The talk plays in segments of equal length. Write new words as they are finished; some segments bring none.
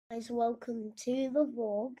Guys, welcome to the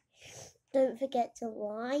vlog. Don't forget to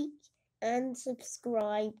like and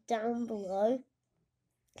subscribe down below.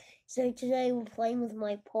 So today we're playing with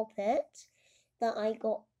my popit that I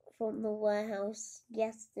got from the warehouse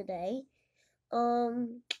yesterday.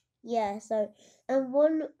 Yeah, so and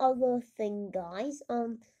one other thing, guys,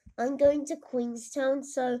 I'm going to Queenstown,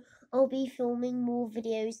 so I'll be filming more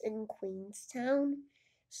videos in Queenstown.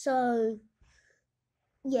 So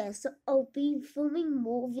yeah, so I'll be filming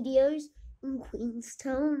more videos in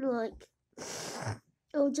Queenstown. Like, I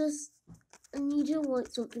need to wipe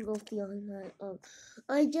something off the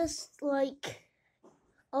iPad.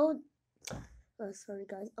 Sorry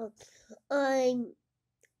guys.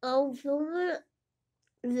 I'll film a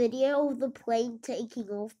video of the plane taking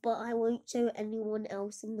off, but I won't show anyone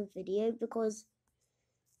else in the video because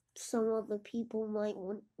some other people might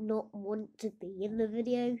not want to be in the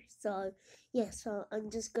video. So yeah, so I'm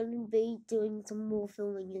just gonna be doing some more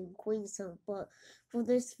filming in Queenstown, but for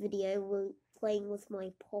this video we're playing with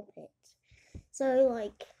my popit. So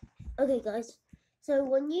okay guys, so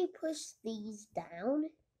when you push these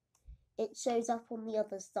down, it shows up on the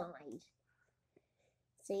other side.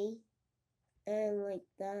 See? And like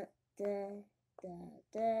that, there.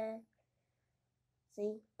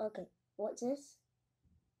 See? Okay, what's this?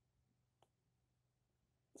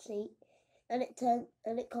 See, and it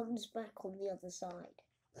comes back on the other side.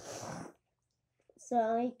 So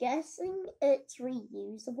I'm guessing it's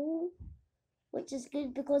reusable, which is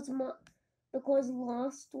good because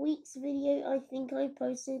last week's video, I think I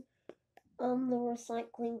posted the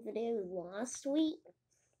recycling video last week.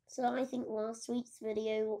 So I think last week's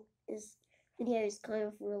video is kind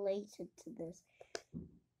of related to this.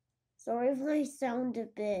 Sorry if I sound a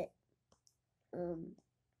bit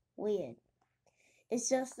weird. It's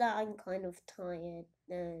just that I'm kind of tired,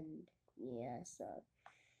 and yeah, so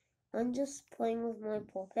I'm just playing with my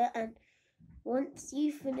popit, and once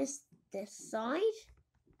you finish this side,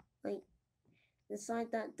 like the side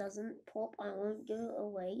that doesn't pop, I won't give it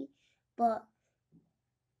away, but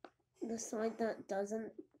the side that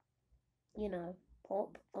doesn't,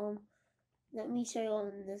 pop, let me show you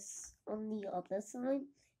on the other side.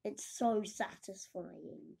 It's so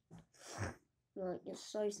satisfying. Like, it's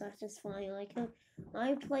so satisfying.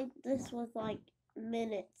 I played this with like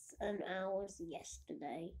minutes and hours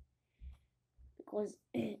yesterday because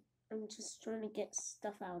I'm just trying to get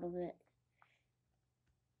stuff out of it.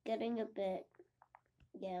 Getting a bit,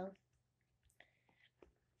 yeah.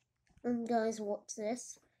 And guys, watch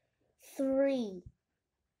this. 3,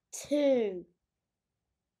 2,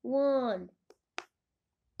 1.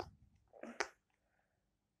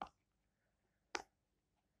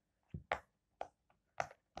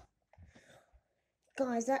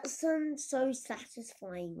 Guys, that sounds so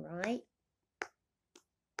satisfying, right?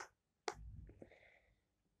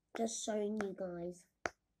 Just showing you guys.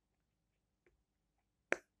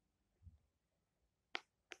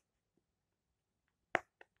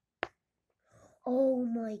 Oh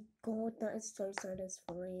my god, that is so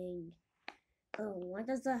satisfying. Oh, why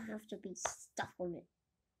does there have to be stuff on it?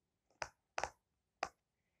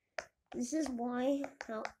 This is why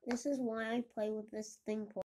I play with this thing